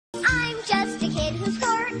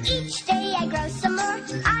Each day I grow some more.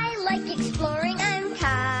 I like exploring, I'm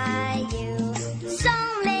Caillou. So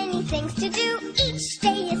many things to do. Each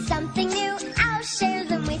day is something new. I'll share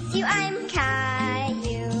them with you, I'm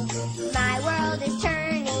Caillou. My world is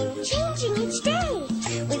turning, changing each day.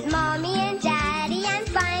 With Mommy and Daddy, I'm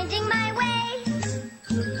finding my way.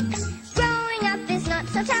 Growing up is not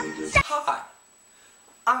so tough. Hi,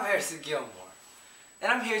 I'm Gilmore,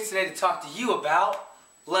 and I'm here today to talk to you about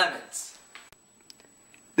lemons.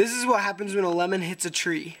 This is what happens when a lemon hits a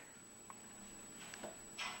tree.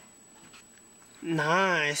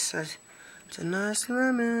 Nice. It's a nice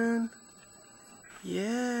lemon.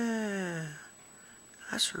 Yeah.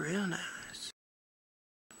 That's real nice.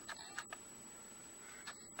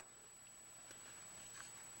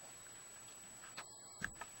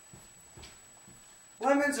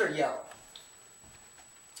 Lemons are yellow,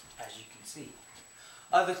 as you can see.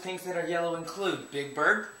 Other things that are yellow include Big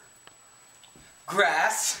Bird,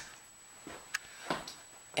 grass,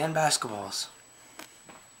 and basketballs.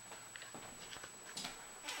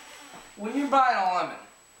 When you're buying a lemon,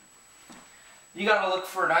 you gotta look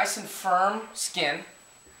for a nice and firm skin,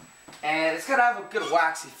 and it's gotta have a good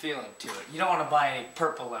waxy feeling to it. You don't want to buy any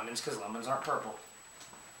purple lemons because lemons aren't purple.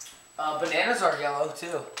 Bananas are yellow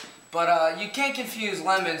too, but you can't confuse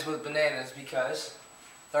lemons with bananas because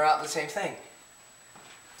they're not the same thing.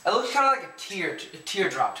 It looks kind of like a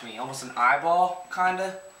teardrop to me, almost an eyeball kind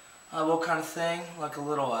of thing, like a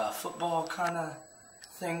little football kind of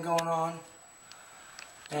thing going on.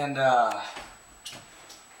 And that's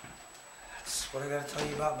what I gotta tell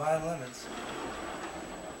you about buying lemons.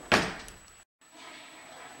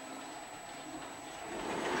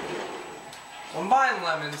 When buying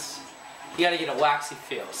lemons, you gotta get a waxy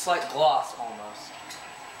feel, slight gloss almost.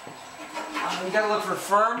 You gotta look for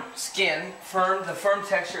firm skin, the firm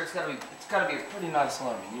texture. It's gotta be a pretty nice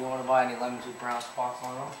lemon. You don't want to buy any lemons with brown spots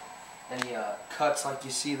on them, any cuts like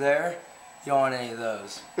you see there. You don't want any of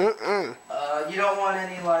those. You don't want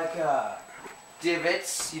any like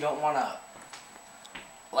divots. You don't want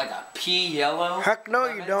like a pea yellow. Heck no,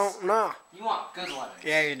 lemons. you don't. No. You want good lemons.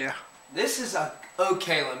 Yeah, you do. This is a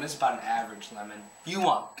okay lemon. It's about an average lemon. You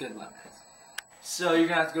want good lemons. So you're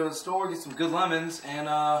gonna have to go to the store, get some good lemons, and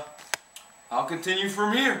I'll continue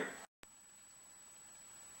from here.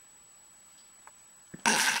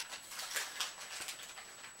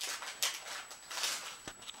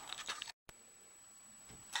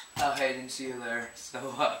 Oh, hey, didn't see you there. So,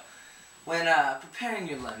 when preparing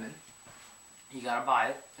your lemon, you gotta buy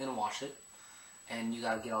it and wash it, and you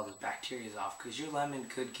gotta get all those bacteria off, because your lemon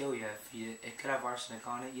could kill you if it could have arsenic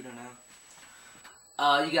on it. You don't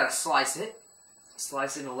know. You gotta slice it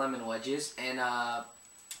into lemon wedges, and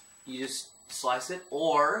you just slice it,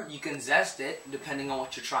 or you can zest it depending on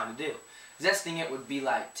what you're trying to do. Zesting it would be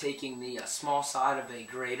like taking the small side of a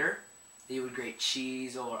grater that you would grate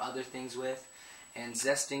cheese or other things with, and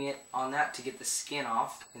zesting it on that to get the skin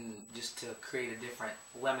off and just to create a different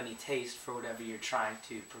lemony taste for whatever you're trying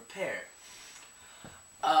to prepare.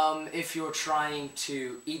 If you're trying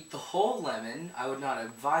to eat the whole lemon, I would not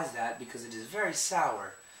advise that because it is very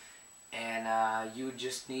sour, and you would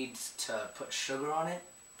just need to put sugar on it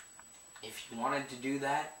if you wanted to do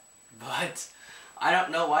that, but I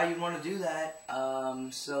don't know why you'd want to do that.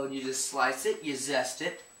 So you just slice it, you zest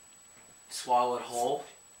it, swallow it whole,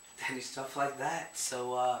 any stuff like that.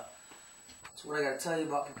 So that's what I gotta tell you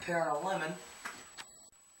about preparing a lemon.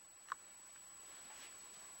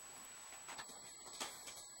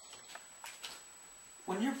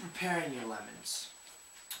 When you're preparing your lemons,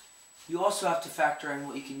 you also have to factor in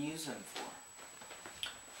what you can use them for.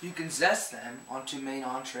 You can zest them onto main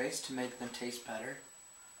entrees to make them taste better,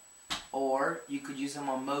 or you could use them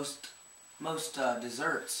on most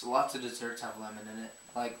desserts. Lots of desserts have lemon in it,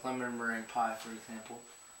 like lemon meringue pie, for example.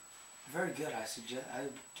 Very good. I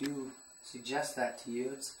do suggest that to you.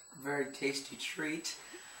 It's a very tasty treat.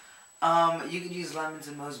 You can use lemons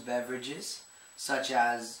in most beverages, such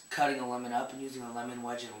as cutting a lemon up and using a lemon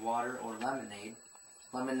wedge in water or lemonade.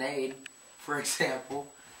 Lemonade, for example,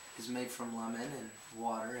 is made from lemon and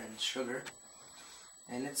water and sugar,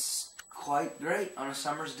 and it's quite great on a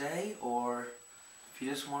summer's day, or if you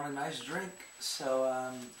just want a nice drink. So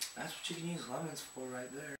that's what you can use lemons for right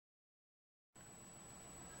there.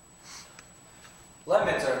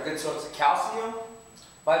 Lemons are a good source of calcium,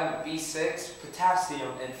 vitamin B6,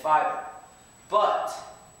 potassium, and fiber, but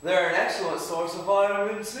they're an excellent source of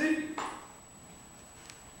vitamin C.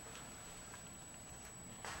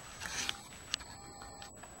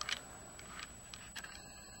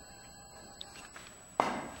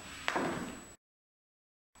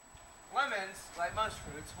 Lemons, like most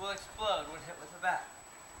fruits, will explode when hit with a bat.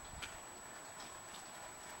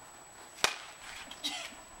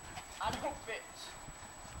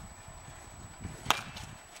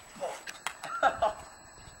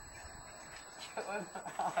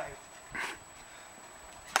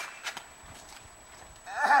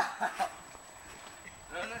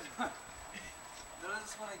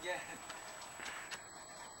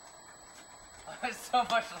 There's so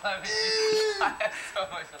much lemon juice. I have so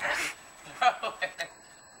much lemon juice. Throw it.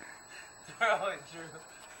 Throw it, Drew.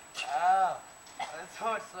 Ow. There's so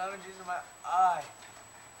much lemon juice in my eye.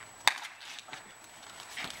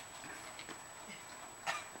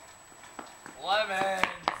 Lemons.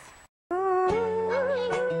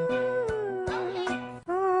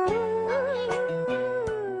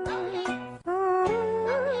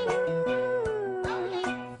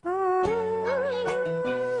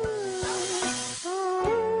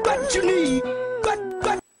 What you need?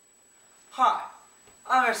 What? Hi,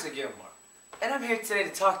 I'm Mr. Gilmore, and I'm here today to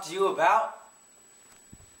talk to you about...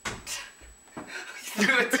 You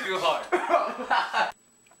threw it too hard.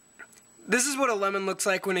 This is what a lemon looks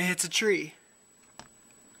like when it hits a tree.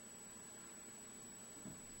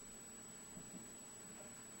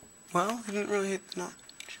 Well, it didn't really hit the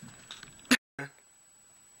notch.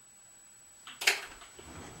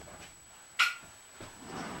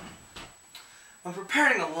 When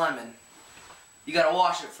preparing a lemon, you gotta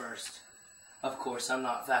wash it first. Of course, I'm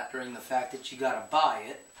not factoring the fact that you gotta buy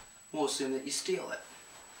it. We'll assume that you steal it.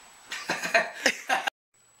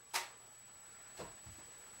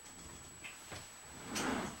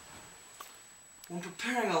 When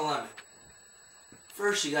preparing a lemon,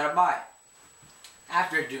 first you gotta buy it.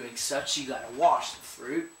 After doing such, you gotta wash the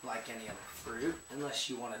fruit like any other fruit, unless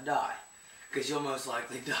you want to die, because you'll most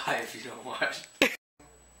likely die if you don't wash.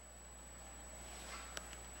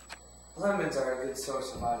 Lemons are a good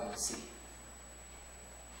source of vitamin C.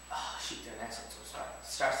 Oh, shoot, they're an excellent source of vitamin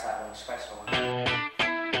C. Scratch that one, scratch the one.